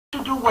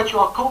to do what you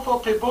are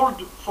comfortable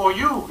for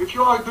you. If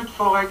you are a good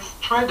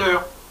Forex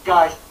trader,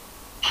 guys,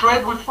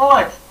 trade with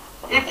Forex.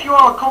 If you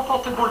are a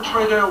comfortable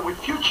trader with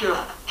futures,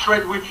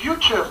 trade with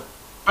futures.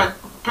 But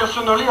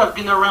personally, I've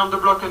been around the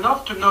block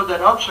enough to know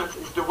that options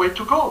is the way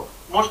to go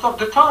most of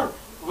the time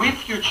with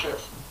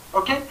futures.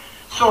 Okay?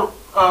 So,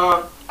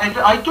 and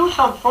I do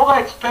some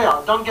Forex pair,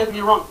 don't get me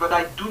wrong, but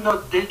I do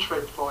not day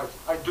trade Forex.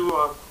 I do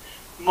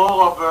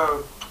more of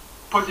a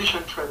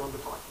position trade on the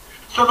Forex.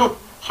 So look,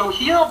 so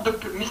here the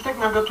mistake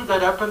number 2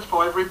 that happens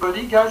for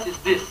everybody, guys, is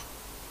this.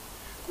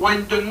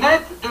 When the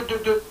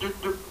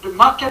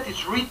market is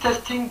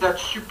retesting that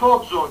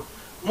support zone,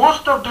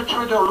 most of the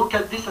traders look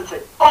at this and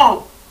say,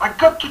 oh, I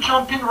got to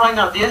jump in right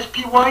now. The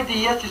SPY,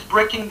 the ES is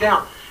breaking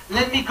down.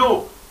 Let me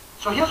go.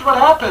 So here's what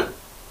happened.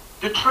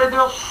 The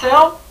traders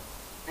sell,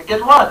 and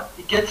get what?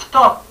 It gets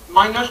stopped.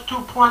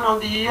 -2 points on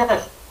the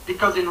ES,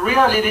 because in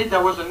reality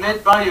there was a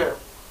net buyer.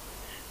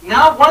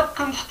 Now what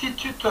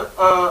constitutes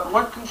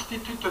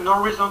an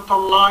horizontal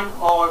line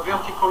or a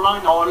vertical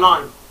line or a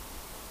line?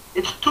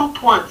 It's 2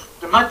 points.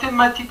 The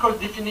mathematical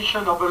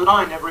definition of a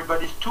line,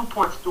 everybody, is 2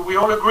 points. Do we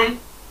all agree?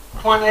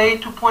 Point A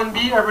to point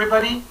B,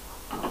 everybody?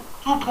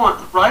 2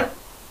 points, right?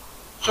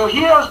 So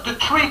here's the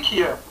trick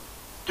here.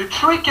 The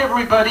trick,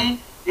 everybody,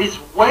 is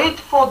wait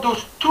for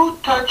those 2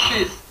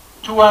 touches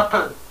to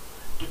happen.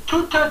 The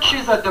 2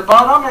 touches at the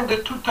bottom and the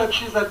 2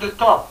 touches at the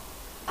top.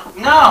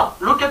 Now,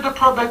 look at the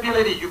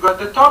probability. You got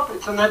the top,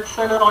 it's a net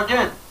seller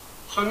again.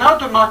 So now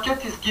the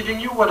market is giving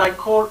you what I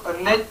call a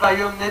net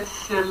buyer, net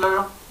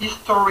seller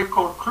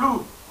historical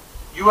clue.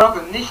 You have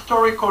an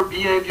historical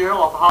behavior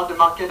of how the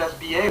market has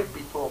behaved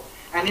before.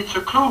 And it's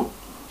a clue.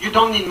 You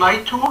don't need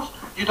my tools.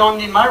 You don't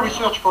need my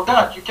research for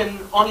that. You can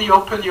only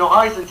open your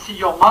eyes and see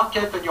your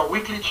market and your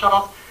weekly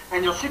chart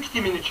and your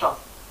 60-minute chart.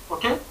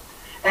 Okay?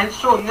 And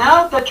so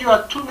now that you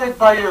have 2 net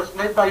buyers,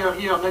 net buyer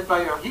here,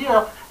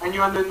 and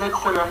you have a net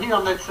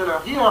seller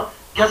here,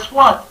 guess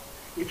what?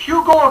 If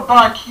you go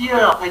back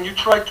here and you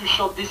try to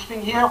short this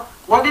thing here,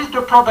 what is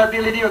the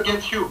probability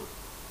against you?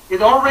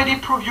 It already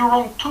proved you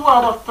wrong 2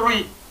 out of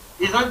 3.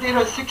 Isn't it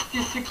a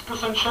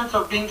 66% chance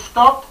of being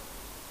stopped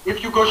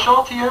if you go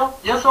short here?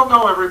 Yes or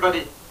no,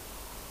 everybody?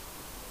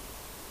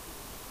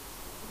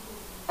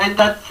 And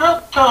that third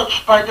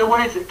touch, by the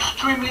way, is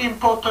extremely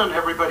important,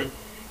 everybody.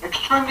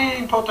 Extremely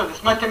important.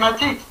 It's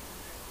mathematics.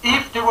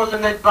 If there was a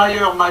net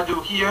buyer, Madhu,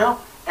 here,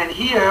 and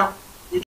here,